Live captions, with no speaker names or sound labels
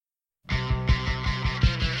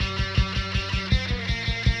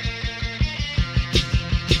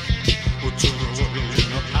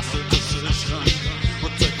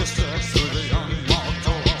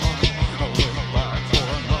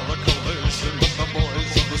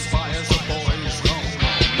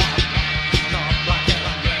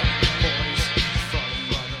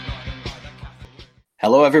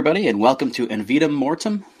Hello, everybody, and welcome to Invitam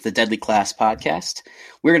Mortem, the Deadly Class podcast.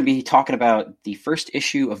 We're going to be talking about the first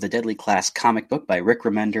issue of the Deadly Class comic book by Rick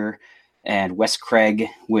Remender and Wes Craig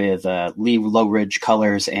with Lee Lowridge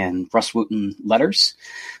colors and Russ Wooten letters.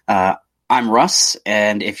 I'm Russ,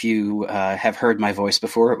 and if you have heard my voice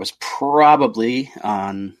before, it was probably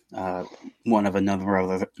on one of a number of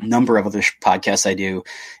other podcasts I do,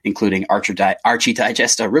 including Archie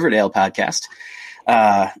Digest, a Riverdale podcast.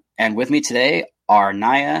 And with me today are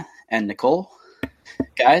Naya and Nicole.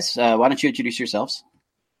 Guys, why don't you introduce yourselves?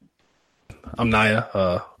 I'm Naya.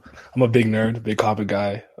 I'm a big nerd, big comic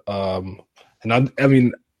guy.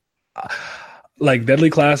 Like Deadly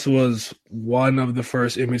Class was one of the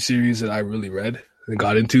first Image series that I really read and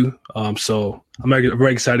got into. So I'm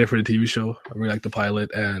very excited for the TV show. I really like the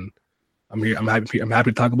pilot, and I'm here. I'm happy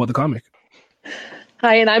to talk about the comic.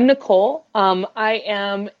 Hi, and I'm Nicole. I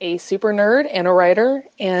am a super nerd and a writer,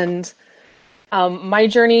 and my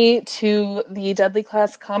journey to the Deadly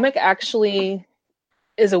Class comic actually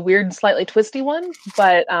is a weird, slightly twisty one,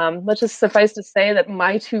 but let's just suffice to say that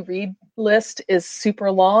my to-read list is super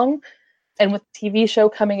long, and with the TV show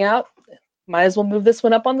coming out, might as well move this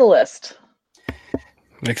one up on the list.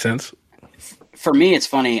 Makes sense. For me, it's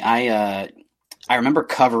funny. I remember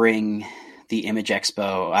covering the Image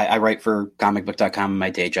Expo. I write for comicbook.com in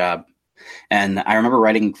my day job, and I remember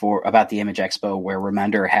writing about the Image Expo where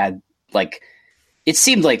Remender had, like, it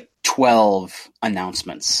seemed like 12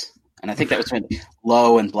 announcements. And I think that was when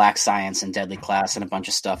Low and Black Science and Deadly Class and a bunch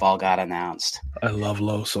of stuff all got announced. I love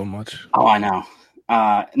Low so much. Oh, I know.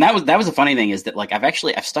 And that was the funny thing, is that, like,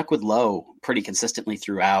 I've stuck with Low pretty consistently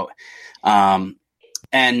throughout. And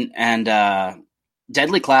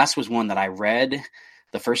Deadly Class was one that I read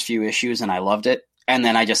the first few issues and I loved it. And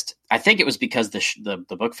then I think it was because the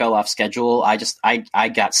book fell off schedule. I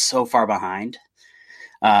got so far behind.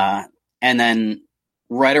 And then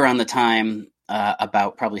right around the time,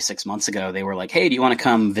 about probably 6 months ago, they were like, "Hey, do you want to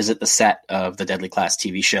come visit the set of the Deadly Class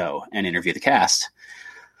TV show and interview the cast?"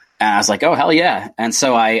 And I was like, "Oh, hell yeah." And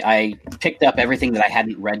so I picked up everything that I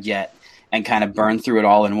hadn't read yet and kind of burned through it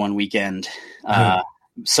all in one weekend,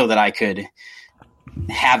 so that I could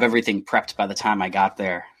have everything prepped by the time I got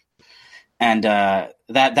there. And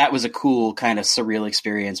that was a cool kind of surreal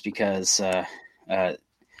experience, because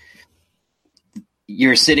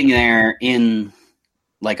you're sitting there in,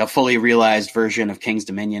 like, a fully realized version of King's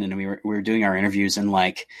Dominion, and we were doing our interviews in,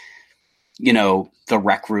 like, you know, the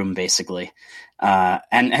rec room basically.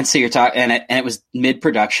 And so you're talking, and it was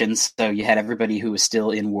mid-production, so you had everybody who was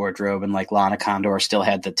still in wardrobe, and, like, Lana Condor still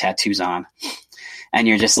had the tattoos on. And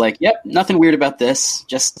you're just like, "Yep, nothing weird about this.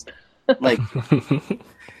 Just, like,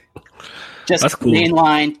 just cool.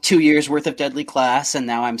 Mainline 2 years worth of Deadly Class, and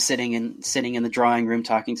now I'm sitting in the drawing room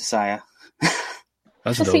talking to Saya."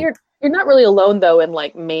 That's so you're not really alone, though, in,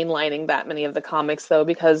 like, mainlining that many of the comics, though,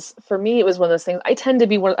 because for me it was one of those things. I tend to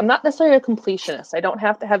be I'm not necessarily a completionist. I don't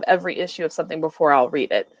have to have every issue of something before I'll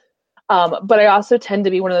read it. But I also tend to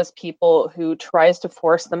be one of those people who tries to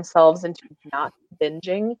force themselves into not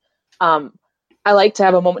binging. I like to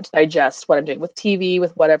have a moment to digest what I'm doing with TV,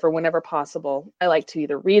 with whatever, whenever possible. I like to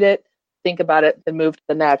either read it, think about it, then move to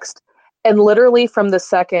the next. And literally from the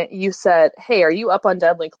second you said, "Hey, are you up on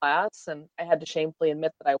Deadly Class?" And I had to shamefully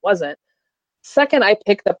admit that I wasn't. Second I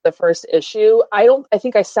picked up the first issue, I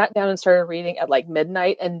think I sat down and started reading at, like,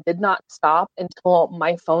 midnight and did not stop until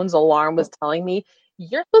my phone's alarm was telling me,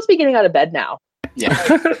 "You're supposed to be getting out of bed now." Yeah.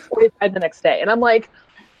 Like 45 the next day. And I'm like,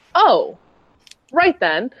 "Oh, right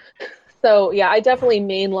then." So yeah, I definitely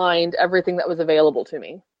mainlined everything that was available to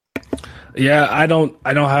me. Yeah, I don't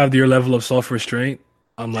have your level of self-restraint.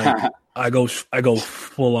 I'm like, I go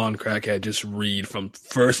full on crackhead. Just read from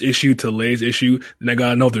first issue to latest issue. And I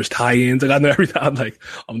gotta know if there's tie-ins. I gotta know everything.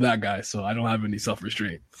 I'm that guy, so I don't have any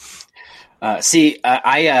self-restraint.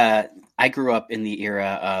 I grew up in the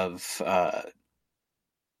era of.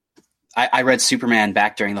 I read Superman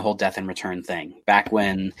back during the whole Death and Return thing. Back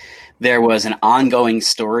when there was an ongoing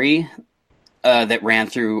story that ran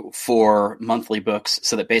through 4 monthly books,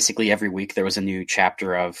 so that basically every week there was a new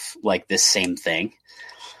chapter of, like, this same thing.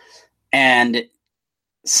 And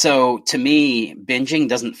so to me, binging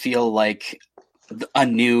doesn't feel like a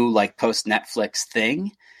new, like, post-Netflix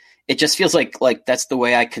thing. It just feels like that's the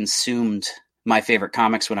way I consumed my favorite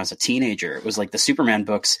comics when I was a teenager. It was like the Superman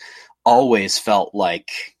books always felt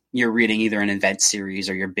like you're reading either an event series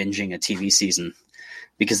or you're binging a TV season,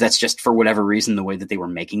 because that's just, for whatever reason, the way that they were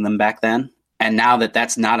making them back then. And now that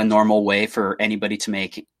that's not a normal way for anybody to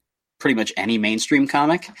make pretty much any mainstream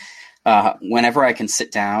comic, whenever I can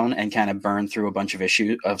sit down and kind of burn through a bunch of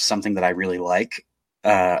issues of something that I really like,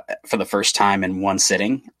 for the first time in one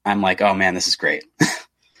sitting, I'm like, oh man, this is great.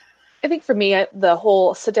 I think for me, the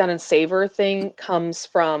whole sit down and savor thing comes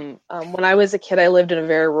from when I was a kid. I lived in a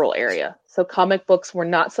very rural area, so comic books were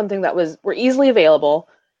not something that were easily available.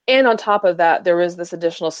 And on top of that, there was this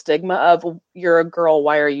additional stigma of "you're a girl,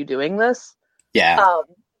 why are you doing this?" Yeah.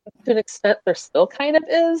 To an extent, there still kind of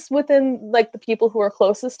is within like the people who are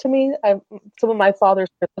closest to me. Some of my father's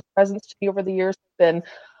Christmas presents to me over the years have been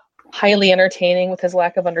highly entertaining with his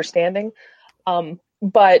lack of understanding.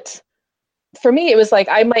 But for me, it was like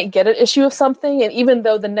I might get an issue of something, and even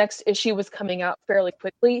though the next issue was coming out fairly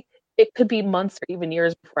quickly, it could be months or even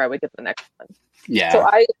years before I would get the next one. Yeah. So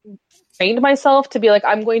I trained myself to be like,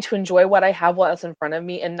 I'm going to enjoy what I have, what's in front of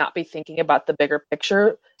me, and not be thinking about the bigger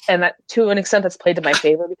picture. And that, to an extent, that's played to my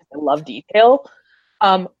favor because I love detail.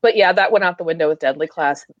 But yeah, that went out the window with Deadly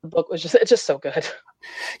Class. The book was it's just so good.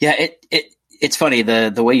 Yeah, it's funny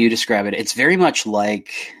the way you describe it. It's very much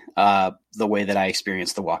like the way that I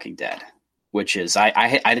experienced The Walking Dead, which is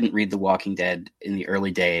I didn't read The Walking Dead in the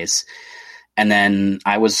early days. And then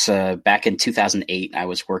I was back in 2008, I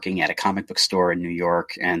was working at a comic book store in New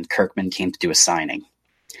York, and Kirkman came to do a signing.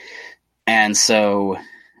 And so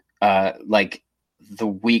like the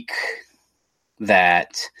week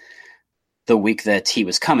that he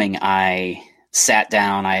was coming, I sat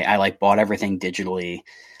down, I like bought everything digitally,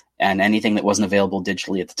 and anything that wasn't available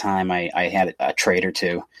digitally at the time, I had a trade or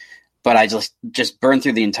two. But I just burned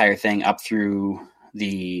through the entire thing up through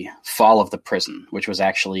the Fall of the Prison, which was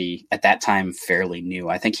actually at that time fairly new.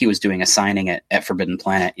 I think he was doing a signing at Forbidden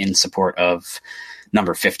Planet in support of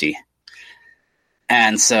number 50.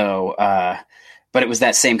 And so, but it was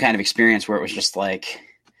that same kind of experience where it was just like,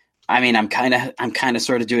 I mean, I'm kind of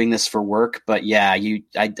sort of doing this for work, but yeah,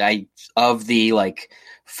 I of the like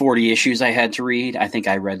 40 issues I had to read, I think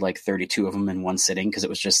I read like 32 of them in one sitting because it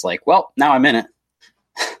was just like, well, now I'm in it.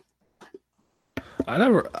 I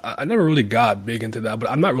never really got big into that, but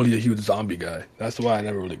I'm not really a huge zombie guy. That's why I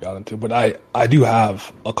never really got into. But I do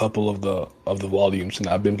have a couple of the volumes, and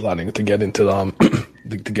I've been planning to get into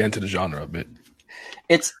to get into the genre a bit.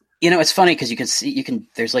 It's it's funny because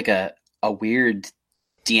there's like a weird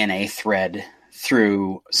DNA thread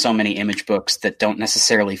through so many Image books that don't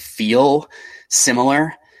necessarily feel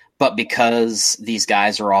similar, but because these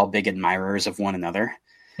guys are all big admirers of one another.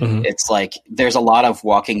 Mm-hmm. It's like there's a lot of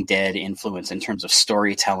Walking Dead influence in terms of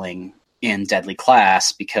storytelling in Deadly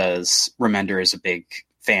Class because Remender is a big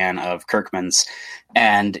fan of Kirkman's.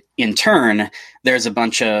 And in turn, there's a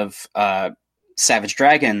bunch of Savage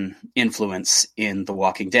Dragon influence in The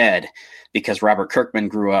Walking Dead because Robert Kirkman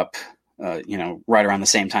grew up right around the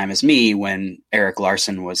same time as me when Eric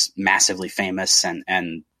Larson was massively famous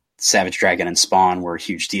and Savage Dragon and Spawn were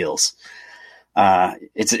huge deals.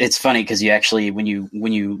 It's funny because you actually when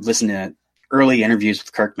you listen to early interviews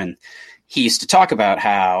with Kirkman, he used to talk about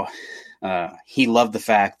how he loved the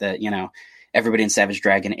fact that everybody in Savage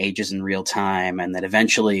Dragon ages in real time, and that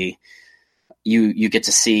eventually you get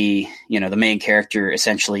to see the main character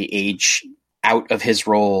essentially age out of his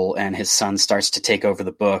role, and his son starts to take over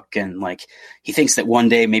the book, and like he thinks that one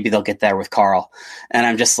day maybe they'll get there with Carl, and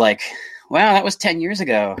I'm just like, wow, that was 10 years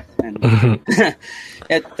ago. And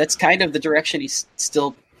that's kind of the direction he's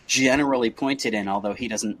still generally pointed in, although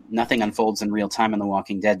nothing unfolds in real time in The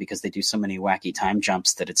Walking Dead because they do so many wacky time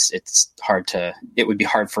jumps that it would be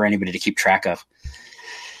hard for anybody to keep track of.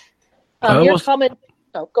 Your comment.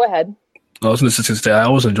 Oh, go ahead. I was going to say, I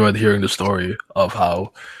always enjoyed hearing the story of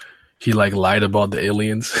how he like lied about the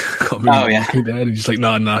aliens coming. Oh yeah. Walking Dead, and he's like,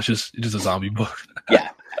 no, it's just a zombie book.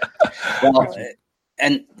 Yeah. Well,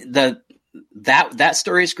 and that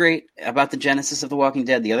story is great about the genesis of The Walking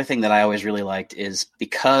Dead. The other thing that I always really liked is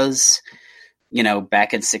because,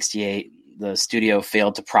 back in '68, the studio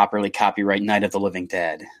failed to properly copyright Night of the Living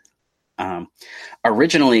Dead.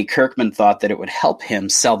 Originally, Kirkman thought that it would help him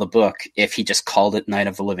sell the book if he just called it Night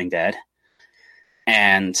of the Living Dead,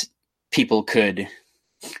 and people could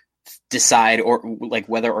decide or like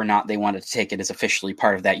whether or not they wanted to take it as officially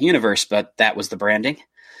part of that universe. But that was the branding,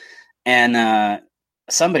 and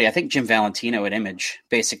somebody, I think Jim Valentino at Image,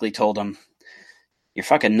 basically told him, "You're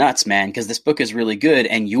fucking nuts, man, because this book is really good,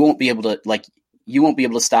 and you won't be able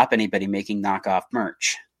to stop anybody making knockoff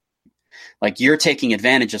merch. Like you're taking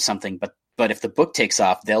advantage of something, but if the book takes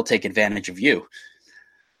off, they'll take advantage of you."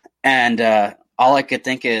 And all I could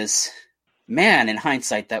think is, man, in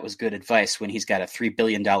hindsight, that was good advice when he's got a $3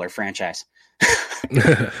 billion franchise.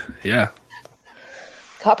 Yeah,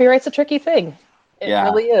 copyright's a tricky thing. It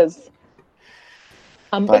really is.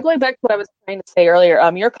 But going back to what I was trying to say earlier,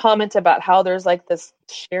 your comment about how there's like this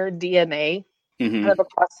shared DNA kind of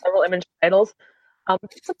across several Image titles,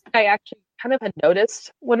 something I actually kind of had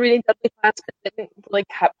noticed when reading Deadly Class, but didn't like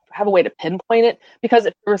have a way to pinpoint it because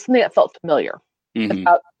there was something that felt familiar. Mm-hmm.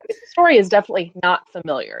 The story is definitely not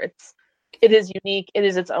familiar. It is unique. It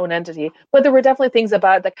is its own entity. But there were definitely things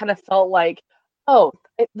about it that kind of felt like, oh,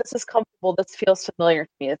 this is comfortable. This feels familiar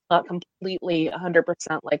to me. It's not completely 100%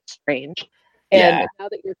 like strange. And Yeah. now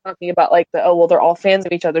that you're talking about like they're all fans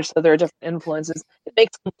of each other, so there are different influences. It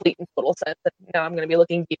makes complete and total sense. And now I'm going to be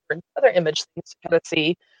looking deeper into other Image things to kind of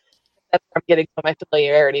see if that's where I'm getting some of my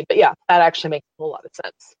familiarity. But yeah, that actually makes a whole lot of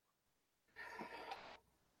sense.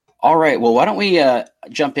 All right. Well, why don't we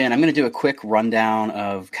jump in? I'm going to do a quick rundown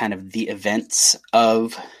of kind of the events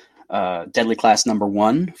of Deadly Class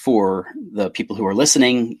 #1 for the people who are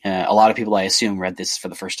listening. A lot of people, I assume, read this for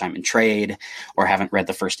the first time in trade or haven't read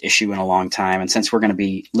the first issue in a long time. And since we're going to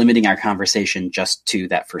be limiting our conversation just to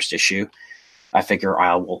that first issue, I figure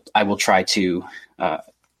I will try to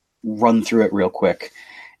run through it real quick.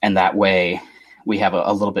 And that way we have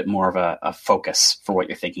a little bit more of a focus for what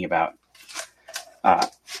you're thinking about.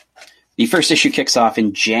 The first issue kicks off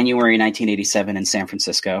in January 1987 in San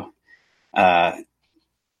Francisco.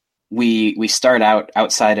 We start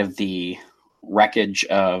outside of the wreckage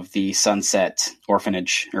of the Sunset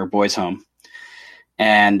Orphanage or Boys Home,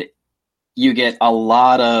 and you get a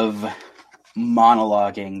lot of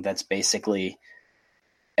monologuing that's basically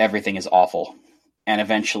everything is awful, and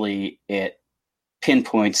eventually it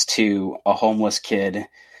pinpoints to a homeless kid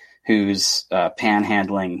who's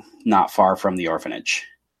panhandling not far from the orphanage.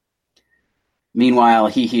 Meanwhile,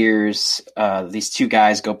 he hears these two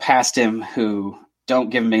guys go past him who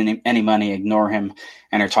don't give him any money, ignore him,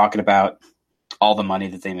 and are talking about all the money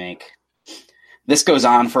that they make. This goes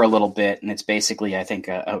on for a little bit, and it's basically, I think,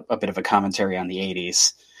 a bit of a commentary on the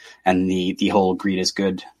 80s and the whole greed is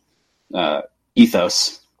good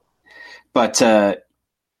ethos. But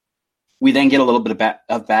we then get a little bit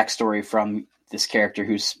of backstory from this character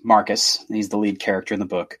who's Marcus. He's the lead character in the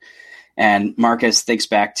book. And Marcus thinks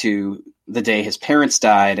back to the day his parents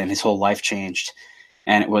died and his whole life changed.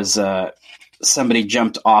 And it was somebody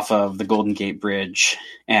jumped off of the Golden Gate Bridge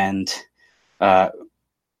and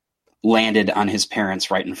landed on his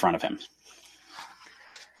parents right in front of him.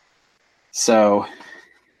 So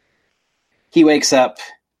he wakes up.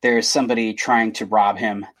 There's somebody trying to rob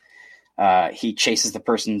him. He chases the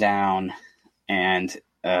person down and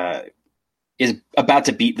is about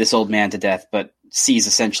to beat this old man to death, but sees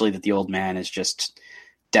essentially that the old man is just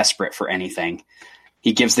desperate for anything.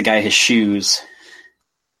 He gives the guy his shoes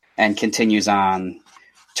and continues on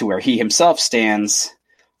to where he himself stands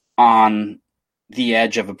on the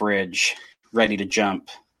edge of a bridge, ready to jump.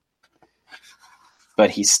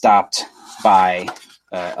 But he's stopped by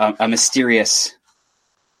a mysterious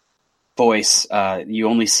voice. You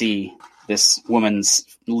only see this woman's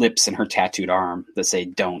lips and her tattooed arm that say,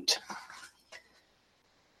 "Don't."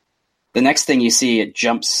 The next thing you see, it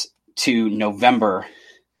jumps to November,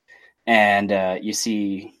 and you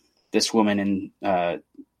see this woman in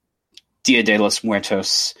Dia de los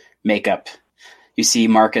Muertos makeup. You see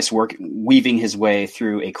Marcus weaving his way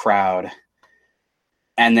through a crowd,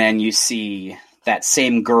 and then you see that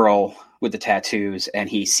same girl with the tattoos, and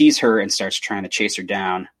he sees her and starts trying to chase her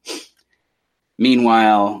down.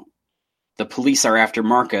 Meanwhile, the police are after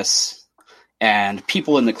Marcus, and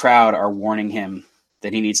people in the crowd are warning him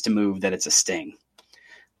that he needs to move, that it's a sting.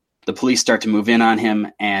 The police start to move in on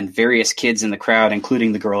him, and various kids in the crowd,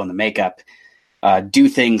 including the girl in the makeup, do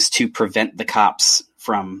things to prevent the cops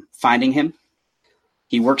from finding him.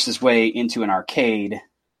 He works his way into an arcade,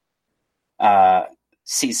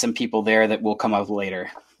 sees some people there that will come out later,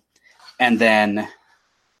 and then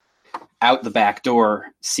out the back door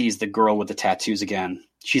sees the girl with the tattoos again.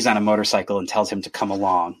 She's on a motorcycle and tells him to come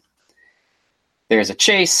along. There's a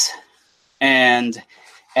chase, and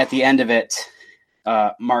at the end of it,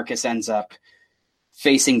 Marcus ends up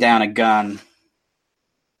facing down a gun,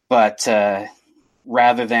 but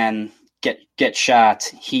rather than get shot,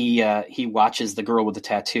 he watches the girl with the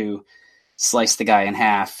tattoo slice the guy in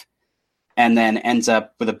half, and then ends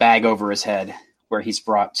up with a bag over his head, where he's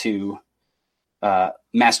brought to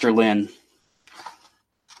Master Lin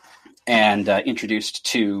and introduced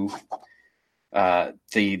to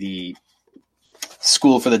the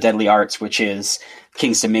School for the Deadly Arts, which is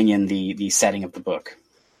King's Dominion, the setting of the book.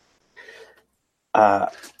 I'm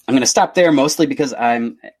going to stop there, mostly because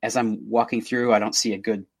as I'm walking through, I don't see a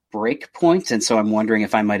good break point, and so I'm wondering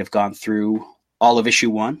if I might have gone through all of issue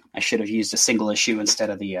 1. I should have used a single issue instead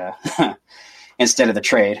of the instead of the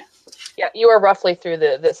trade. Yeah, you were roughly through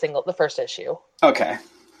the first issue. Okay.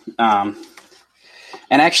 And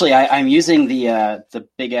actually, I'm using the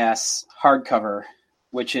big ass hardcover,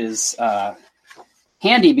 which is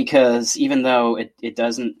handy because even though it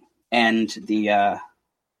doesn't end the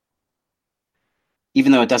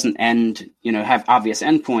even though it doesn't end, have obvious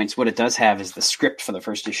endpoints, what it does have is the script for the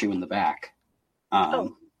first issue in the back.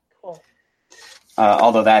 Cool.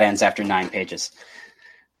 Although that ends after 9 pages.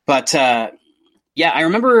 But I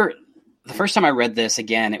remember the first time I read this,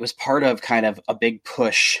 again, it was part of kind of a big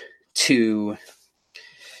push to,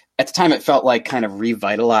 at the time it felt like kind of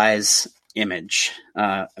revitalize Image.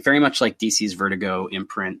 Very much like DC's Vertigo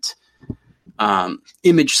imprint.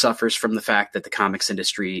 Image suffers from the fact that the comics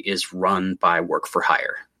industry is run by work for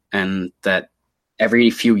hire, and that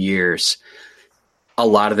every few years, a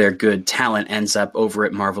lot of their good talent ends up over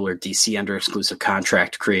at Marvel or DC under exclusive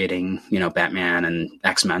contract, creating, Batman and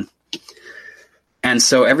X-Men. And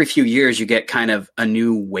so every few years you get kind of a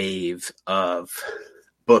new wave of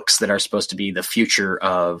books that are supposed to be the future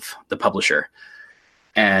of the publisher.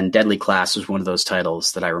 And Deadly Class was one of those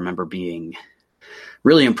titles that I remember being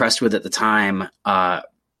really impressed with at the time,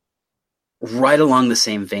 right along the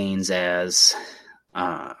same veins as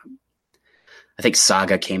I think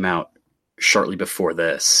Saga came out shortly before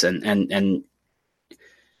this. And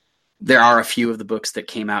there are a few of the books that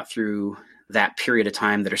came out through that period of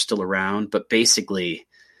time that are still around, but basically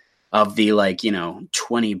of the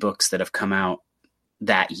 20 books that have come out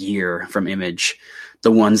that year from Image,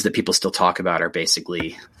 the ones that people still talk about are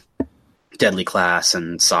basically Deadly Class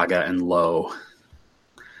and Saga and Low.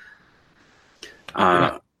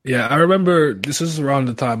 I remember this is around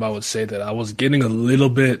the time I would say that I was getting a little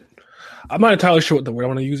bit, I'm not entirely sure what the word I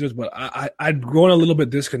want to use is, but I'd grown a little bit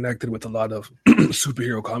disconnected with a lot of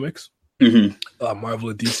superhero comics. Mm-hmm. Marvel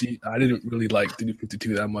and DC. I didn't really like the New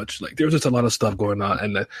 52 that much. Like there was just a lot of stuff going on,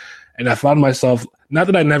 and I found myself, not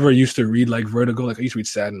that I never used to read like Vertigo, like I used to read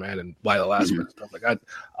Sandman and Why the Last Man and stuff. Like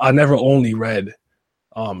I never only read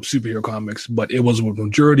superhero comics, but it was a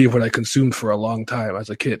majority of what I consumed for a long time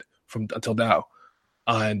as a kid until now.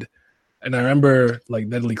 And I remember like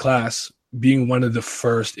Deadly Class being one of the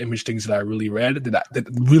first Image things that I really read that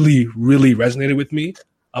really, really resonated with me.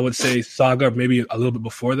 I would say Saga maybe a little bit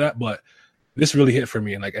before that, but this really hit for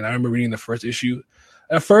me. And I remember reading the first issue.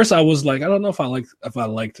 At first, I was like, I don't know if I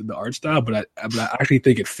liked the art style, but I actually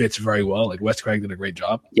think it fits very well. Like Wes Craig did a great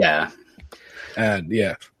job. Yeah, and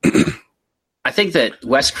yeah, I think that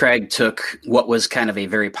Wes Craig took what was kind of a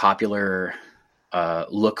very popular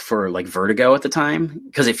look for like Vertigo at the time,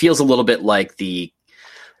 because it feels a little bit like the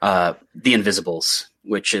Invisibles,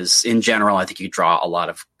 which is, in general, I think you draw a lot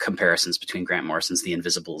of comparisons between Grant Morrison's The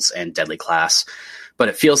Invisibles and Deadly Class, but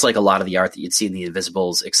it feels like a lot of the art that you'd see in The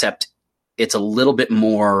Invisibles, except it's a little bit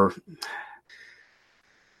more,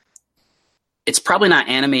 it's probably not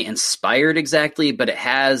anime inspired exactly, but it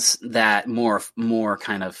has that more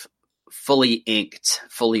kind of fully inked,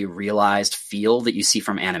 fully realized feel that you see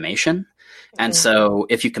from animation. Mm-hmm. And so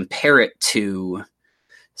if you compare it to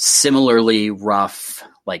similarly rough,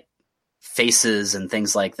 like faces and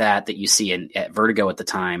things like that you see at Vertigo at the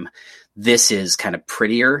time, this is kind of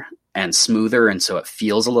prettier and smoother, and so it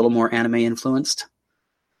feels a little more anime influenced.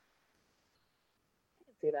 I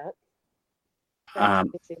can see that.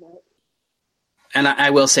 And I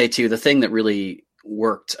will say too, the thing that really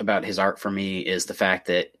worked about his art for me is the fact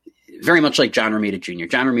that, very much like John Romita Jr.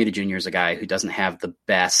 John Romita Jr. is a guy who doesn't have the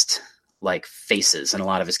best like faces, and a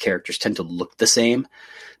lot of his characters tend to look the same,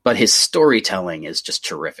 but his storytelling is just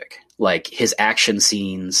terrific. Like his action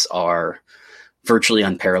scenes are virtually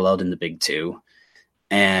unparalleled in the big two,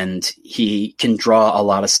 and he can draw a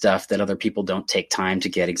lot of stuff that other people don't take time to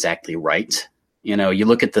get exactly right. You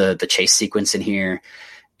look at the chase sequence in here,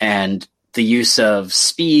 and the use of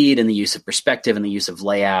speed and the use of perspective and the use of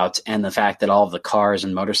layout, and the fact that all of the cars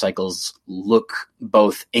and motorcycles look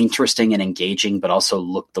both interesting and engaging, but also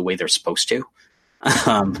look the way they're supposed to.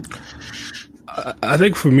 I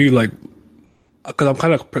think for me, like, because I'm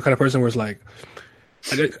kind of person where it's like,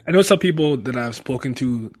 I know some people that I've spoken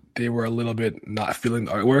to, they were a little bit not feeling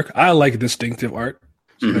the artwork. I like distinctive art.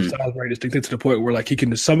 Mm-hmm. It sounds very distinctive to the point where like he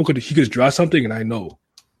could draw something, and I know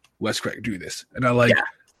Wes Craig drew this, and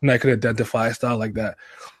and I could identify a style like that.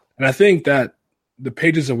 And I think that the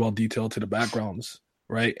pages are well detailed to the backgrounds,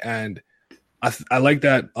 right? And I like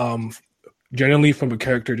that. Generally, from a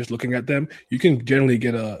character, just looking at them, you can generally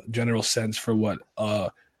get a general sense for what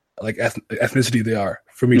like ethnicity they are.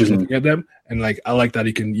 For me, just looking at them, and like I like that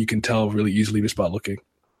you can tell really easily just by looking.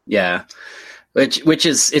 Yeah, which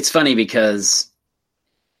is, it's funny because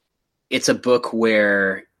it's a book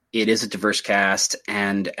where it is a diverse cast,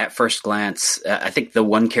 and at first glance, I think the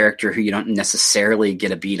one character who you don't necessarily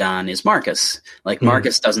get a beat on is Marcus. Like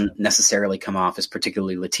Marcus doesn't necessarily come off as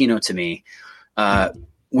particularly Latino to me.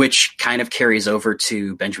 which kind of carries over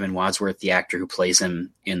to Benjamin Wadsworth, the actor who plays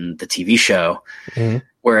him in the TV show,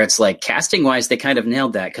 where it's like casting wise, they kind of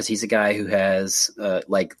nailed that because he's a guy who has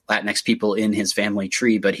like Latinx people in his family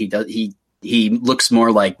tree, but he looks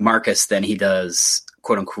more like Marcus than he does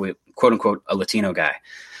quote unquote a Latino guy.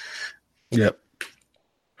 Yep.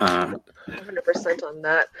 100% on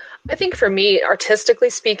that. I think for me, artistically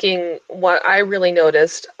speaking, what I really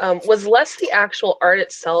noticed was less the actual art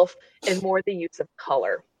itself and more the use of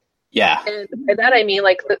color. Yeah. And by that I mean,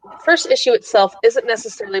 like, the first issue itself isn't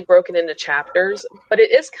necessarily broken into chapters, but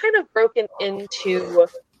it is kind of broken into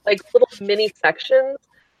like little mini sections,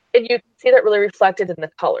 and you can see that really reflected in the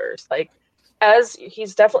colors. Like, as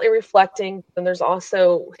he's definitely reflecting, and there's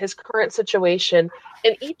also his current situation,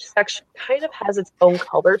 and each section kind of has its own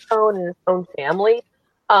color tone and its own family,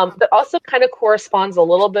 that also kind of corresponds a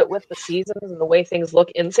little bit with the seasons and the way things look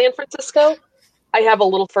in San Francisco. I have a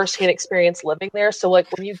little firsthand experience living there, so like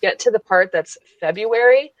when you get to the part that's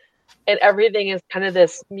February, and everything is kind of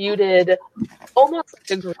this muted, almost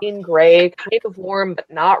like a green-gray, kind of warm,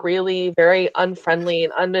 but not really, very unfriendly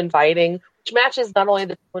and uninviting, which matches not only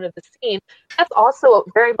the tone of the scene, that's also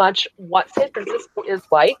very much what San Francisco is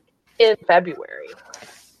like in February.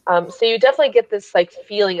 So you definitely get this like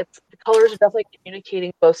feeling. The colors are definitely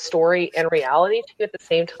communicating both story and reality to you at the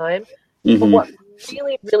same time. But what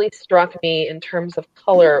really, really struck me in terms of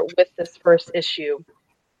color with this first issue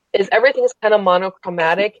is everything is kind of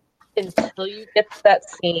monochromatic until you get to that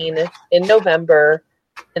scene in November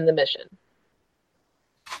in the Mission.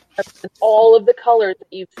 And all of the colors that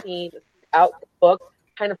you've seen throughout the book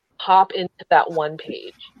kind of pop into that one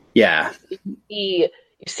page. Yeah. You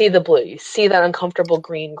see the blue, you see that uncomfortable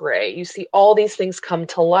green-gray, you see all these things come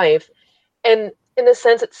to life. And in a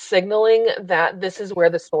sense, it's signaling that this is where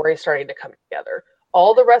the story is starting to come together.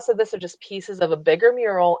 All the rest of this are just pieces of a bigger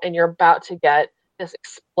mural, and you're about to get this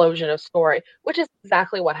explosion of story, which is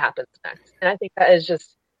exactly what happens next. And I think that's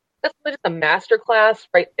just a masterclass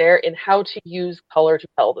right there in how to use color to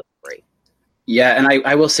tell the story. Yeah, and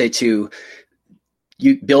I will say too,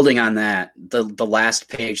 you building on that, the last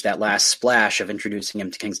page, that last splash of introducing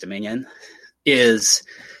him to King's Dominion is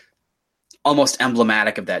almost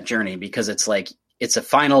emblematic of that journey, because it's like, it's a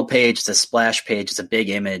final page, it's a splash page, it's a big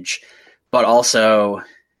image, but also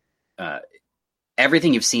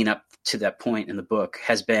everything you've seen up to that point in the book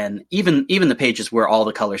has been, even the pages where all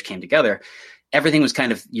the colors came together, everything was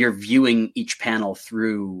kind of, you're viewing each panel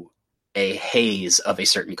through a haze of a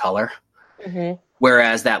certain color. Mm-hmm.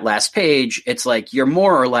 Whereas that last page, it's like you're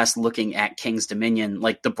more or less looking at King's Dominion,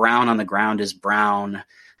 like the brown on the ground is brown,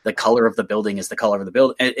 the color of the building is the color of the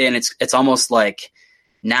building, and it's almost like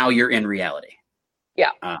now you're in reality.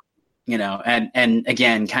 Yeah. And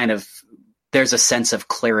again, kind of, there's a sense of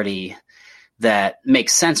clarity that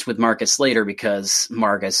makes sense with Marcus later, because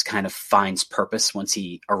Marcus kind of finds purpose once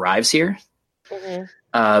he arrives here. Mm-hmm.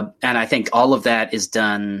 And I think all of that is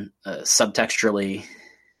done subtextually,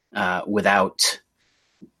 without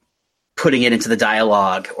putting it into the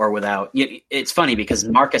dialogue, or without. It's funny because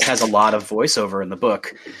Marcus has a lot of voiceover in the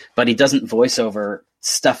book, but he doesn't voice over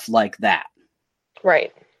stuff like that.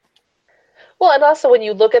 Right. Well, and also when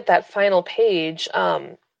you look at that final page,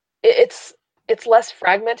 it's less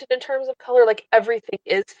fragmented in terms of color. Like, everything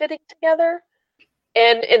is fitting together,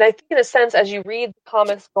 and I think in a sense, as you read the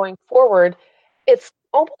comics going forward, it's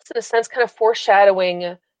almost in a sense kind of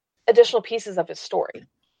foreshadowing additional pieces of his story.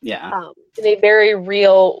 Yeah. In a very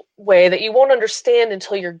real way that you won't understand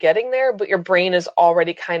until you're getting there, but your brain is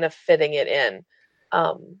already kind of fitting it in.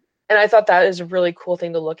 And I thought that is a really cool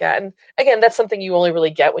thing to look at. And again, that's something you only really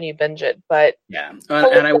get when you binge it, but yeah, it's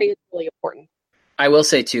really important. I will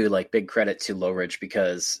say too, like, big credit to Lowridge,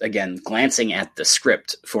 because again, glancing at the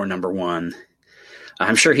script for number one,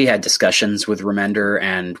 I'm sure he had discussions with Remender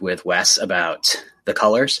and with Wes about the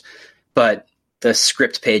colors, but the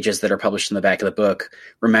script pages that are published in the back of the book,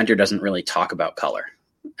 Remender doesn't really talk about color.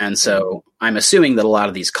 And so I'm assuming that a lot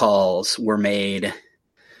of these calls were made,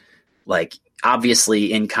 like,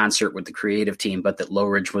 obviously in concert with the creative team, but that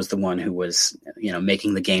Lowridge was the one who was,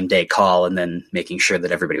 making the game day call and then making sure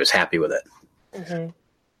that everybody was happy with it. Mm-hmm.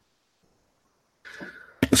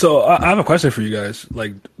 So I have a question for you guys.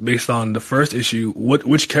 Like, based on the first issue,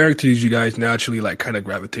 which characters you guys naturally like kind of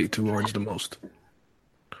gravitate towards the most?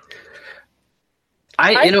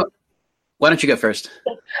 Why don't you go first?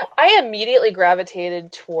 I immediately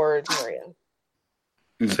gravitated towards Maria.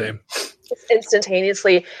 Same.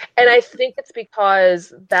 Instantaneously. And I think it's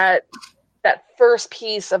because that first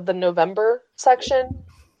piece of the November section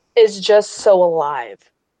is just so alive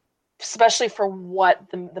especially for what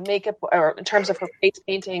the makeup, or in terms of her face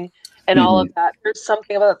painting and all of that. There's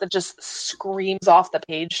something about it that just screams off the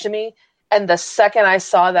page to me. And the second I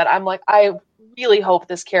saw that, I'm like, I really hope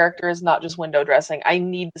this character is not just window dressing. I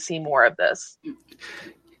need to see more of this.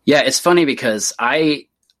 Yeah, it's funny because I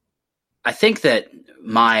think that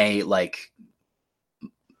my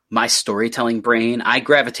storytelling brain, I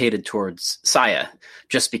gravitated towards Saya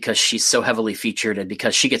just because she's so heavily featured and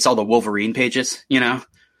because she gets all the Wolverine pages, you know?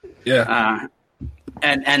 Yeah.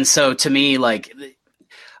 And so to me, like,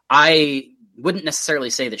 I wouldn't necessarily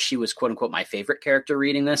say that she was quote unquote my favorite character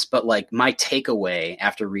reading this, but like my takeaway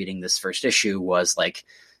after reading this first issue was like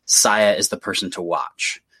Saya is the person to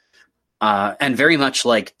watch. And very much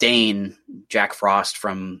like Dane, Jack Frost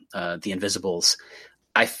from The Invisibles,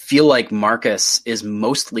 I feel like Marcus is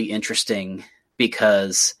mostly interesting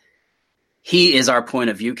because he is our point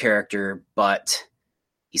of view character, but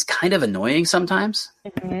he's kind of annoying sometimes.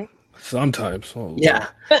 Mm-hmm. Sometimes. Oh, yeah.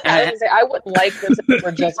 I wouldn't like this if it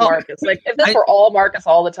were just Marcus. Like, if this were all Marcus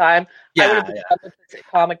all the time, I would have been done with this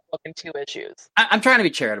comic book in 2 issues. I'm trying to be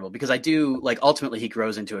charitable because I do, like, ultimately he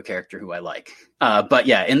grows into a character who I like. But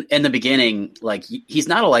yeah, in the beginning, like, he's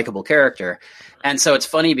not a likable character. And so it's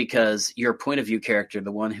funny because your point of view character,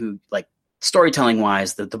 the one who, like, storytelling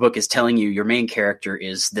wise, the book is telling you your main character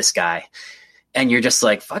is this guy. And you're just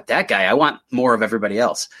like, fuck that guy. I want more of everybody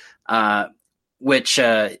else. Which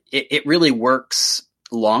it really works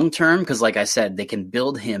long term because, like I said, they can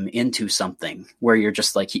build him into something where you're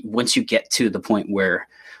just like, once you get to the point where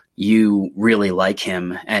you really like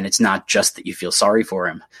him, and it's not just that you feel sorry for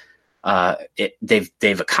him,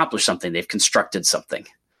 they've accomplished something, they've constructed something.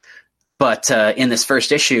 But in this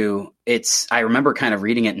first issue, I remember kind of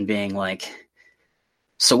reading it and being like,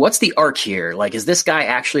 so what's the arc here? Like, is this guy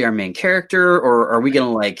actually our main character, or are we going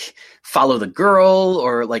to like follow the girl,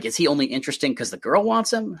 or like, is he only interesting because the girl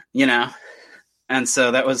wants him, you know? And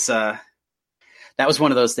so that was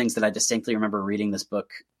one of those things that I distinctly remember reading this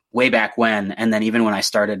book way back when. And then even when I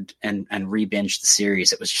started and re-binged the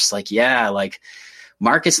series, it was just like, yeah, like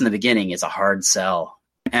Marcus in the beginning is a hard sell.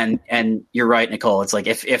 And you're right, Nicole. It's like,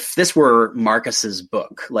 if this were Marcus's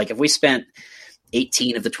book, like if we spent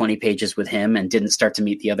 18 of the 20 pages with him and didn't start to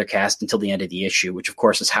meet the other cast until the end of the issue, which of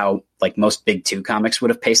course is how like most Big Two comics would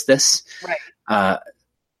have paced this. Right.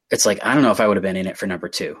 It's like, I don't know if I would have been in it for number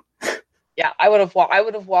 2. Yeah, I would have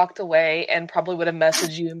walked away and probably would have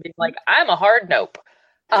messaged you and been like, I'm a hard nope.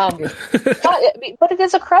 But it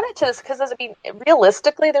is a credit to this because, I mean,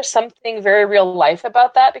 realistically, there's something very real life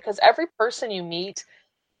about that, because every person you meet,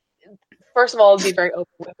 first of all, be very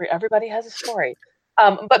open with, everybody has a story.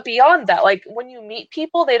 But beyond that, like when you meet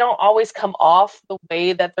people, they don't always come off the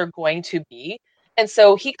way that they're going to be. And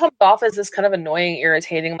so he comes off as this kind of annoying,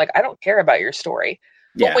 irritating, like, I don't care about your story.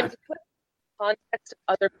 Yeah. But when you put context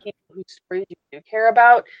of other people whose stories you do care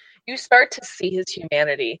about, you start to see his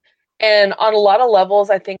humanity. And on a lot of levels,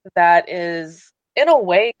 I think that is, in a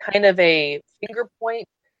way, kind of a finger point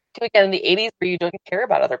to, again, in the 80s where you don't care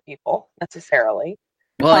about other people necessarily.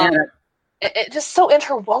 Well, yeah. It just so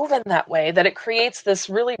interwoven that way that it creates this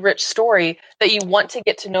really rich story that you want to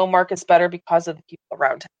get to know Marcus better because of the people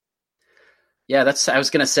around him. Yeah, I was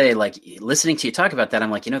going to say, like, listening to you talk about that, I'm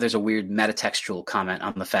like, there's a weird metatextual comment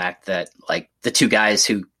on the fact that, like, the 2 guys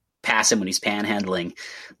who pass him when he's panhandling,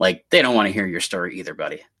 like, they don't want to hear your story either,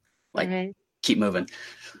 buddy. Like, keep moving.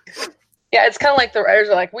 Yeah, it's kind of like the writers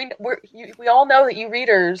are like, we all know that you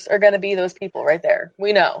readers are going to be those people right there.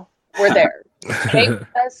 We know. We're there. Hate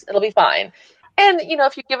us, it'll be fine. And,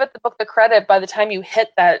 if you give the book the credit, by the time you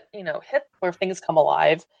hit that, hit where things come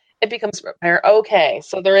alive, it becomes okay,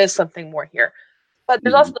 so there is something more here. But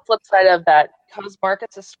there's also the flip side of that, because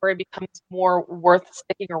Marcus's story becomes more worth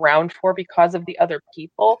sticking around for because of the other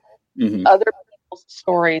people. Other people's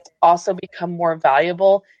stories also become more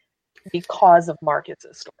valuable because of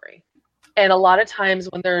Marcus's story. And a lot of times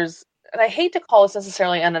when there's, and I hate to call this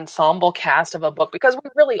necessarily an ensemble cast of a book, because we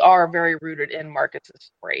really are very rooted in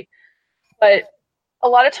Marcus's story. But a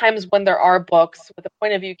lot of times when there are books with a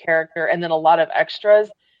point of view character and then a lot of extras,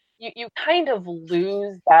 you kind of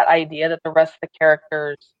lose that idea that the rest of the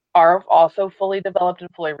characters are also fully developed and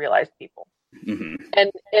fully realized people.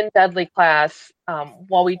 And in Deadly Class,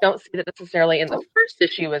 while we don't see that necessarily in the first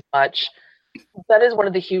issue as much, that is one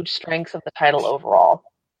of the huge strengths of the title overall.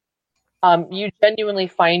 You genuinely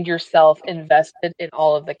find yourself invested in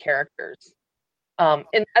all of the characters,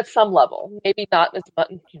 at some level. Maybe not as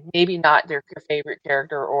much. Maybe not your favorite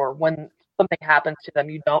character, or when something happens to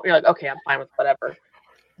them, you're like, okay, I'm fine with whatever.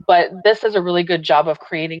 But this does a really good job of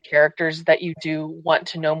creating characters that you do want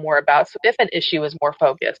to know more about. So if an issue is more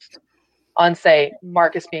focused on, say,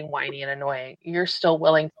 Marcus being whiny and annoying, you're still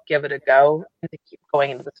willing to give it a go and to keep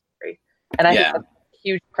going into the story. And I think that's a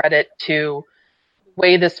huge credit to the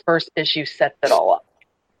way this first issue sets it all up.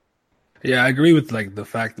 Yeah, I agree with like the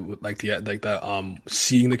fact that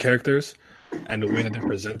seeing the characters and the way that they're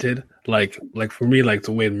presented. Like for me, like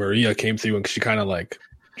the way Maria came through and she kind of like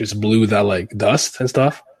just blew that like dust and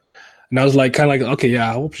stuff. And I was like, kind of like, okay, yeah,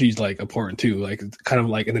 I hope she's like important too. Like, kind of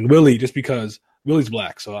like, and then Willie, just because Willie's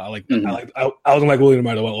black, so I wasn't like Willie no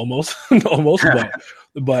matter what, almost,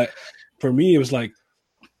 but for me, it was like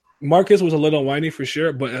Marcus was a little whiny for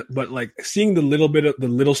sure, but like seeing the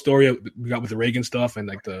little story we got with the Reagan stuff and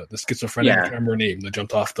like the schizophrenic, I can't remember her name that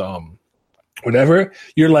jumped off the whatever.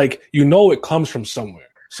 You're like, it comes from somewhere.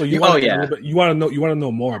 So you want to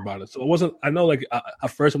know more about it. So it wasn't. I know, like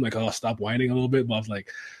at first I'm like, oh, stop whining a little bit, but I was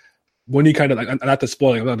like, when you kind of like, not to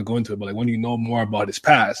spoil it, I'm not going to go into it, but like when you know more about his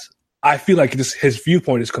past, I feel like his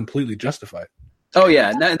viewpoint is completely justified. Oh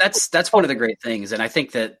yeah, that's one of the great things, and I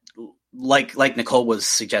think that like Nicole was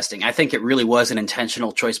suggesting, I think it really was an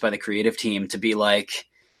intentional choice by the creative team to be like,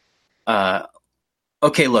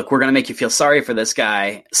 okay, look, we're going to make you feel sorry for this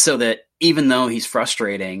guy, so that even though he's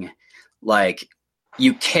frustrating, like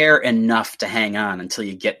you care enough to hang on until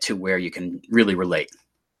you get to where you can really relate.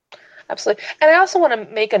 Absolutely. And I also want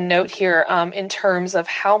to make a note here in terms of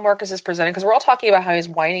how Marcus is presented, because we're all talking about how he's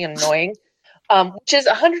whiny and annoying, which is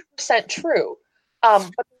 100% true.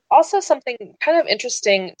 But also something kind of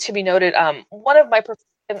interesting to be noted.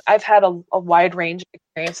 I've had a wide range of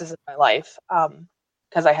experiences in my life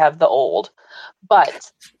because I have the old.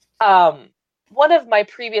 But one of my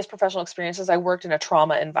previous professional experiences, I worked in a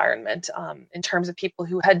trauma environment in terms of people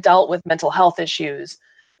who had dealt with mental health issues,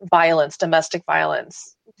 violence, domestic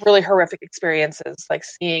violence, really horrific experiences, like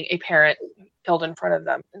seeing a parent killed in front of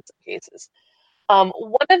them in some cases.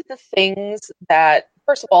 One of the things that,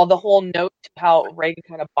 first of all, the whole note to how Reagan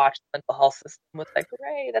kind of botched the mental health system was like,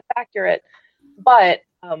 hooray, that's accurate. But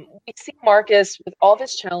we see Marcus with all of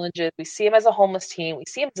his challenges. We see him as a homeless teen. We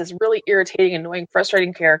see him as this really irritating, annoying,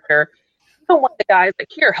 frustrating character. Even one of the guys like,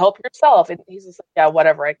 here, help yourself. And he's just like, yeah,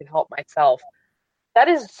 whatever, I can help myself. That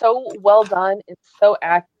is so well done. It's so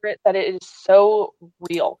accurate that it is so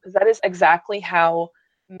real, because that is exactly how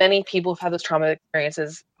many people who've had those trauma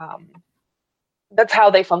experiences, that's how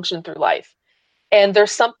they function through life. And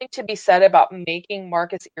there's something to be said about making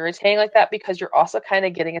Marcus irritating like that, because you're also kind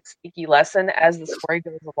of getting a sneaky lesson as the story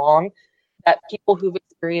goes along, that people who've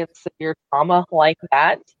experienced severe trauma like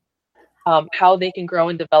that, how they can grow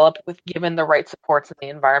and develop with given the right supports in the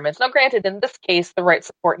environment. Now, granted, in this case, the right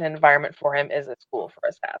support and environment for him is a school for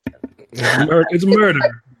assassins. It's murder.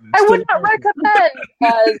 I would not recommend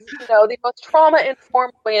as the most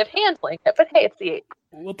trauma-informed way of handling it, but hey, it's the 80s.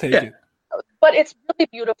 We'll take it. But it's really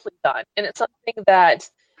beautifully done, and it's something that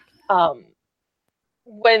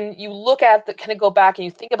when you look at kind of go back and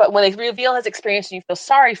you think about when they reveal his experience and you feel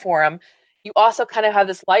sorry for him, you also kind of have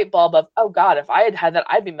this light bulb of, oh God, if I had had that,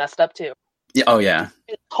 I'd be messed up too. Yeah. Oh yeah.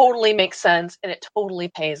 It totally makes sense, and it totally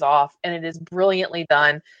pays off, and it is brilliantly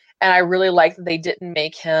done. And I really like that they didn't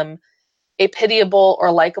make him a pitiable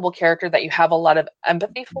or likable character that you have a lot of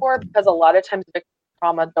empathy for, because a lot of times victims of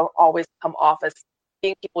trauma don't always come off as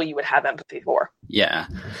being people you would have empathy for. Yeah.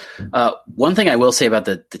 One thing I will say about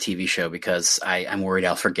the TV show, because I'm worried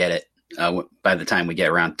I'll forget it by the time we get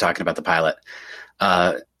around to talking about the pilot.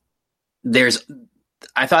 I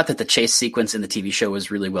thought that the chase sequence in the TV show was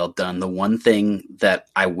really well done. The one thing that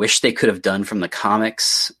I wish they could have done from the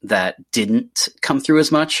comics that didn't come through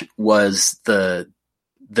as much was the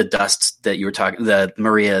dust that you were talking, the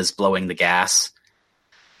Maria's blowing the gas,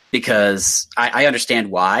 because I understand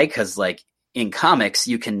why, because like in comics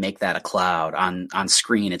you can make that a cloud. On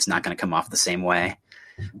screen it's not going to come off the same way,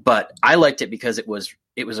 but I liked it because it was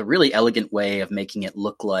a really elegant way of making it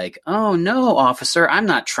look like, oh no, officer, I'm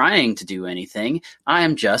not trying to do anything, I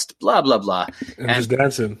am just blah blah blah, and just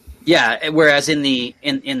dancing. Yeah, whereas in the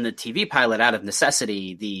TV pilot, out of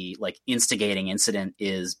necessity, the like instigating incident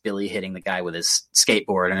is Billy hitting the guy with his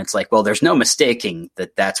skateboard, and it's like, well, there's no mistaking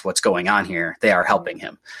that that's what's going on here. They are helping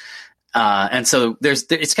him, and so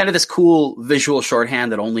it's kind of this cool visual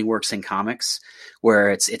shorthand that only works in comics,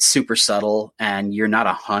 where it's super subtle, and you're not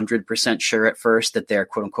 100% sure at first that they're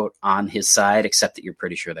quote unquote on his side, except that you're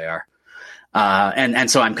pretty sure they are.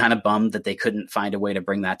 And so I'm kind of bummed that they couldn't find a way to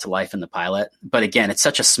bring that to life in the pilot. But again, it's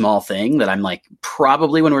such a small thing that I'm like,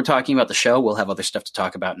 probably when we're talking about the show, we'll have other stuff to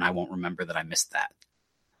talk about, and I won't remember that I missed that.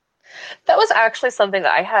 That was actually something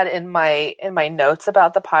that I had in my notes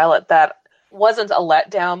about the pilot that wasn't a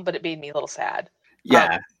letdown, but it made me a little sad.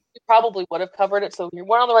 Yeah. you probably would have covered it. So you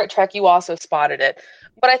weren't on the right track. You also spotted it.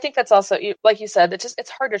 But I think that's also, like you said, it's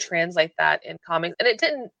hard to translate that in comics. And it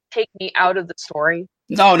didn't take me out of the story.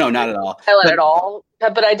 No, not at all. At all.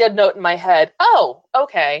 But I did note in my head, oh,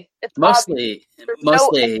 okay. It's mostly,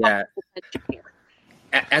 yeah.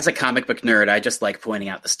 As a comic book nerd, I just like pointing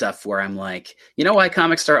out the stuff where I'm like, you know why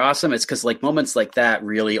comics are awesome? It's because like moments like that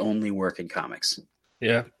really only work in comics.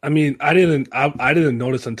 Yeah, I mean, I didn't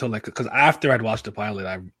notice until like because after I'd watched the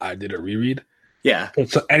pilot, I did a reread. Yeah.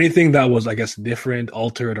 So anything that was, I guess, different,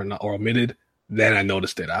 altered, or not, or omitted, then I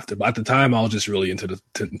noticed it after. But at the time, I was just really into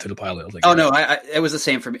the pilot. I was like, oh no, it was the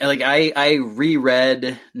same for me. Like I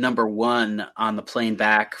reread #1 on the plane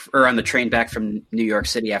back or on the train back from New York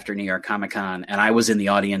City after New York Comic Con, and I was in the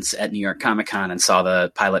audience at New York Comic Con and saw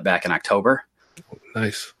the pilot back in October.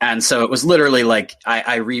 Nice. And so it was literally like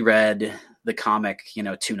I reread the comic,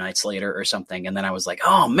 2 nights later or something, and then I was like,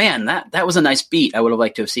 oh man, that was a nice beat. I would have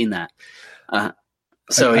liked to have seen that. I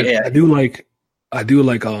do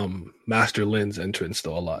like Master Lin's entrance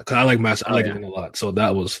though a lot because I like Lin a lot. So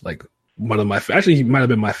that was like one of my actually he might have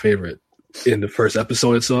been my favorite in the first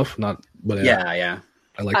episode itself. Yeah.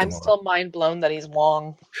 I like. I'm still mind blown that he's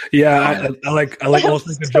Wong. Yeah, I like.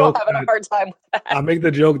 Also the joke. Having a hard time with that. I make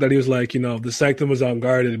the joke that he was like, the Sanctum was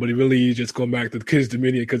unguarded, but he really just going back to the Kids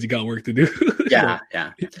Dominion because he got work to do. Yeah.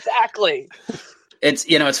 Exactly. It's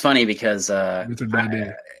it's funny because I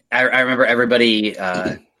remember everybody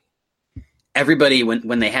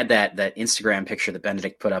when they had that Instagram picture that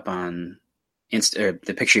Benedict put up on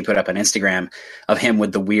the picture he put up on Instagram of him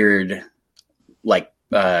with the weird like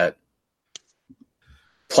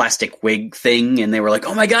plastic wig thing, and they were like,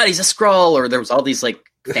 oh my god, he's a Skrull, or there was all these like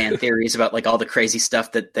fan theories about like all the crazy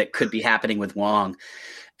stuff that could be happening with Wong.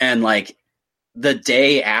 And like the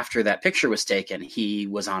day after that picture was taken, he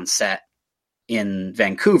was on set in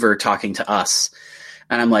Vancouver talking to us,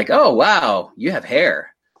 and I'm like, oh wow, you have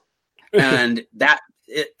hair. And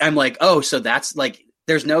I'm like, oh, so that's like,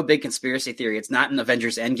 there's no big conspiracy theory. It's not an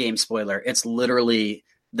Avengers Endgame spoiler. It's literally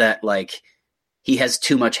that like he has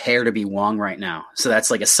too much hair to be Wong right now. So that's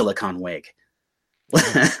like a silicone wig.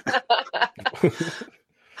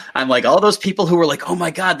 I'm like, all those people who were like, oh my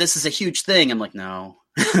God, this is a huge thing. I'm like, no.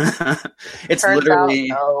 It's Turns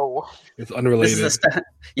literally out, no. It's unrelated. This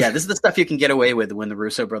is the stuff you can get away with when the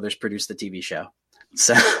Russo brothers produced the TV show.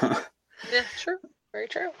 So yeah, true. Very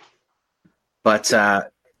true. But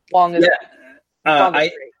Wong is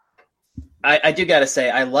I do gotta say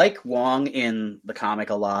I like Wong in the comic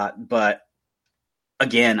a lot, but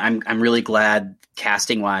again, I'm really glad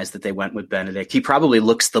casting wise that they went with Benedict. He probably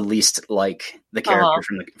looks the least like the character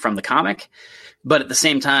from the comic, but at the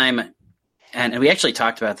same time, and we actually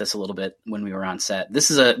talked about this a little bit when we were on set.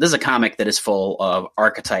 This is a comic that is full of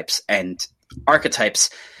archetypes, and archetypes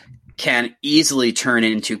can easily turn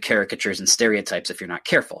into caricatures and stereotypes if you're not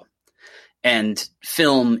careful. And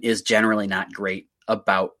film is generally not great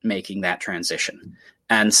about making that transition.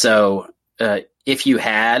 And so if you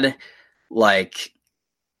had like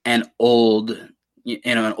an old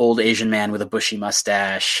Asian man with a bushy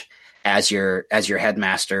mustache as your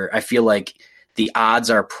headmaster, I feel like the odds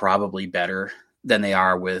are probably better than they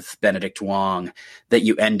are with Benedict Wong, that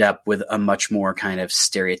you end up with a much more kind of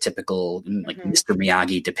stereotypical like Mr.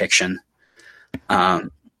 Miyagi depiction.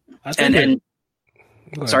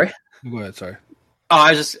 Sorry. Go ahead. Sorry. Oh,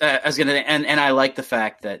 I was gonna, and I like the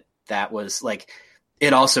fact that was like,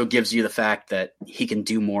 it also gives you the fact that he can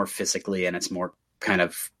do more physically, and it's more kind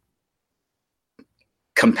of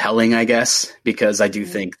compelling, I guess, because I do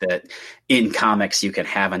think that in comics you can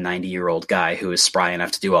have a 90-year-old guy who is spry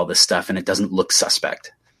enough to do all this stuff, and it doesn't look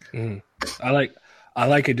suspect. I like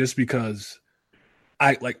it just because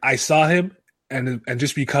I saw him. And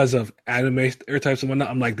just because of anime stereotypes and whatnot,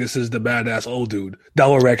 I'm like, this is the badass old dude that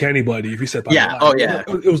will wreck anybody if he said, yeah, oh yeah.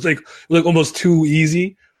 It was like almost too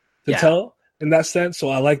easy to tell in that sense. So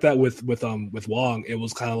I like that with Wong. It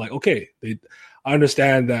was kind of like, okay, I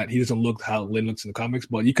understand that he doesn't look how Lin looks in the comics,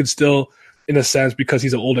 but you could still, in a sense, because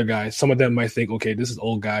he's an older guy, some of them might think, okay, this is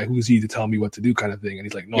old guy, who's he to tell me what to do, kind of thing. And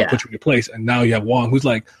he's like, no, I'll put you in your place. And now you have Wong, who's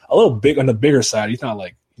like a little big on the bigger side. He's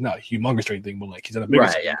not humongous or anything, but like he's on a bigger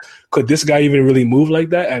side. Yeah. Could this guy even really move like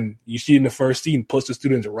that? And you see in the first scene, puts the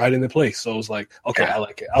students right into place. So it was like, okay, I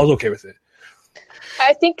like it. I was okay with it.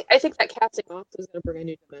 I think that casting also is going to bring a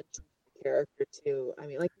new dimension to the character too. I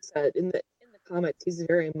mean, like you said, in the comics, he's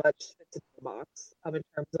very much fits into the box in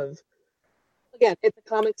terms of, again, it's a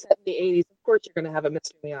comic set in the 80s. Of course, you're going to have a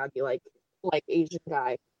Mr. Miyagi like Asian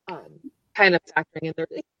guy kind of factoring in there,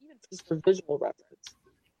 even just for visual reference.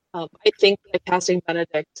 I think by casting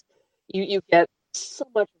Benedict, you get so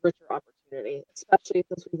much richer opportunity community, especially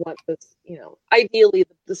since we want this, ideally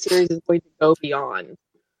the series is going to go beyond.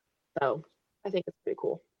 So I think it's pretty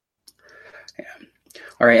cool. Yeah.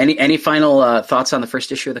 All right. Any final thoughts on the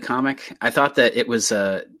first issue of the comic? I thought that it was,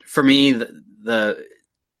 for me, the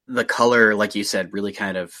color, like you said, really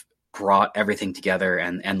kind of brought everything together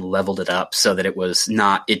and leveled it up so that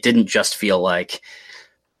it didn't just feel like,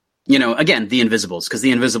 again, the Invisibles, because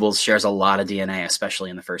the Invisibles shares a lot of DNA, especially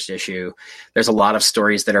in the first issue. There's a lot of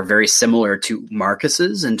stories that are very similar to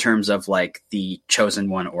Marcus's in terms of like the chosen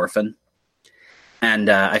one orphan.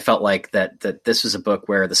 And I felt like that this was a book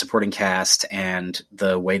where the supporting cast and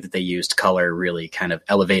the way that they used color really kind of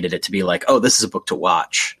elevated it to be like, oh, this is a book to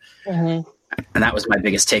watch. Mm-hmm. And that was my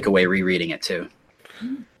biggest takeaway rereading it too.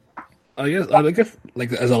 I guess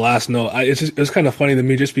like as a last note, it's kind of funny to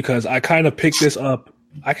me just because I kind of picked this up.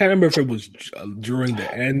 I can't remember if it was during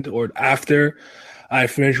the end or after I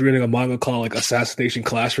finished reading a manga called like Assassination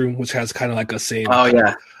Classroom, which has kind of like a same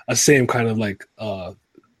kind of like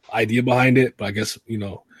idea behind it, but I guess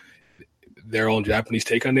their own Japanese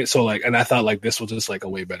take on it. So like, and I thought like this was just like a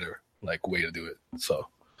way better like way to do it. So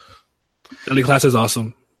Deadly Class is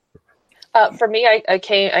awesome. For me, I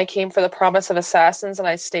came for the Promise of Assassins, and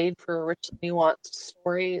I stayed for a rich, nuanced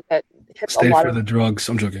story that hits a lot of the drugs.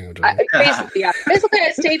 I'm joking. Basically, I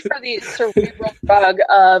stayed for the cerebral drug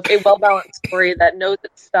of a well-balanced story that knows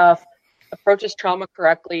its stuff, approaches trauma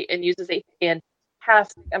correctly, and uses a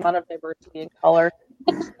fantastic amount of diversity and color.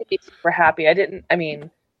 It just made me super happy. I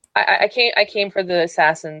came for the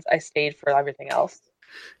Assassins. I stayed for everything else.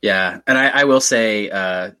 Yeah, and I will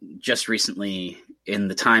say, just recently, in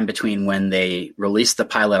the time between when they released the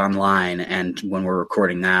pilot online and when we're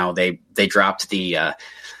recording now, they dropped the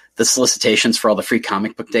solicitations for all the free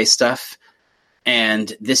comic book day stuff.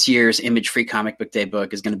 And this year's Image Free Comic Book Day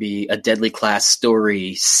book is going to be a Deadly Class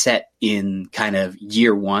story set in kind of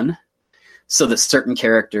year one, so that certain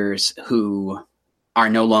characters who are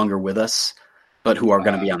no longer with us, but who are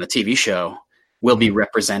going to be on the TV show, will be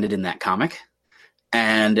represented in that comic.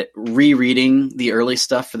 And rereading the early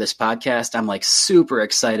stuff for this podcast, I'm like super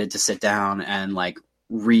excited to sit down and like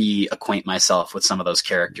reacquaint myself with some of those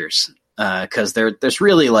characters. Cause there's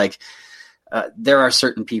really like, there are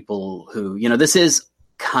certain people who, this is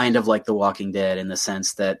kind of like The Walking Dead in the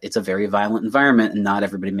sense that it's a very violent environment and not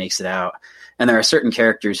everybody makes it out. And there are certain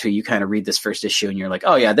characters who you kind of read this first issue and you're like,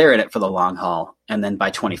 oh yeah, they're in it for the long haul. And then by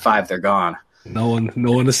 25, they're gone. No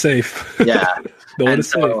one is safe. Yeah. No one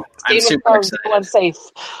is safe. I'm super excited. No one's safe.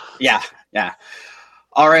 Yeah.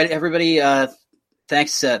 All right, everybody.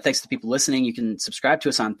 Thanks to people listening. You can subscribe to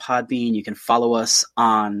us on Podbean. You can follow us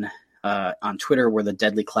on Twitter. We're the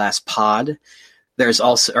Deadly Class Pod. There's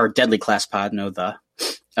also, or Deadly Class Pod,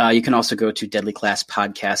 you can also go to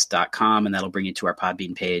deadlyclasspodcast.com, and that'll bring you to our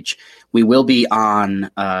Podbean page. We will be on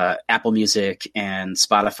Apple Music and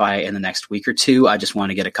Spotify in the next week or two. I just want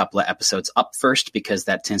to get a couple of episodes up first because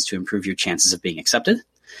that tends to improve your chances of being accepted.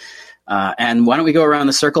 And why don't we go around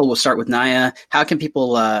the circle? We'll start with Naya. How can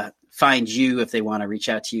people find you if they want to reach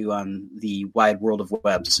out to you on the wide world of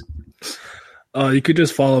webs? You could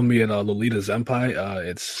just follow me at Lolita Zenpai.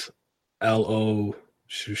 It's LOLITAZENPIE.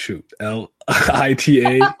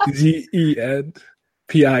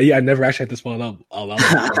 I never actually had to spell it out loud.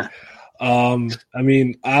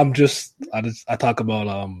 I talk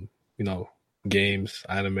about games,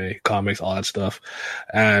 anime, comics, all that stuff,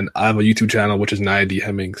 and I have a YouTube channel which is Naya D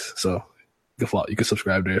Hemmings. So you can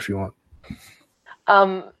subscribe there if you want.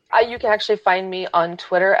 You can actually find me on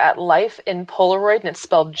Twitter at Life in Polaroid, and it's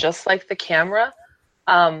spelled just like the camera.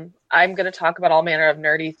 I'm going to talk about all manner of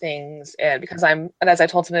nerdy things, and as I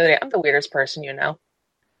told somebody the other day, I'm the weirdest person,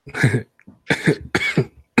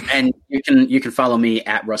 And you can follow me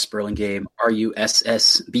at Russ Burlingame,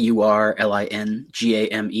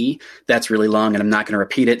 RussBurlingame. That's really long, and I'm not going to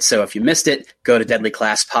repeat it. So if you missed it, go to Deadly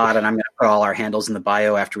Class Pod, and I'm going to put all our handles in the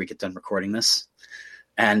bio after we get done recording this.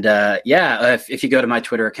 And if you go to my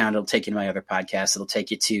Twitter account, it'll take you to my other podcast. It'll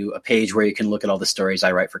take you to a page where you can look at all the stories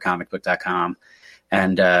I write for comicbook.com.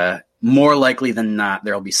 And more likely than not,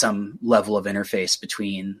 there will be some level of interface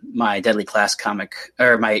between my Deadly Class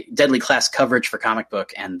my Deadly Class coverage for Comic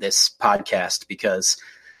Book and this podcast, because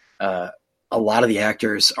a lot of the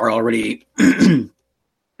actors are already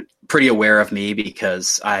pretty aware of me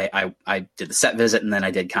because I did the set visit and then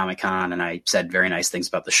I did Comic-Con and I said very nice things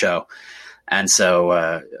about the show. And so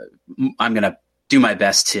I'm going to do my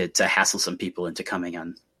best to hassle some people into coming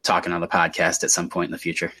on talking on the podcast at some point in the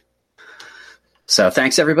future. So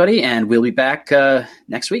thanks, everybody, and we'll be back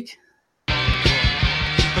next week.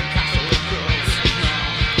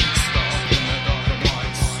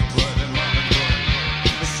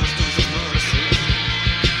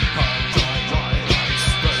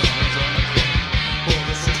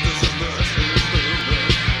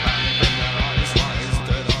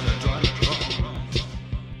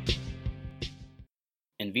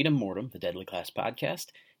 In Vita Mortem, the Deadly Class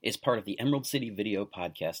podcast, is part of the Emerald City Video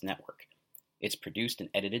Podcast Network. It's produced and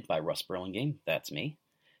edited by Russ Burlingame, that's me,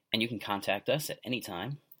 and you can contact us at any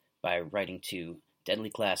time by writing to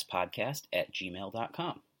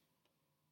deadlyclasspodcast@gmail.com.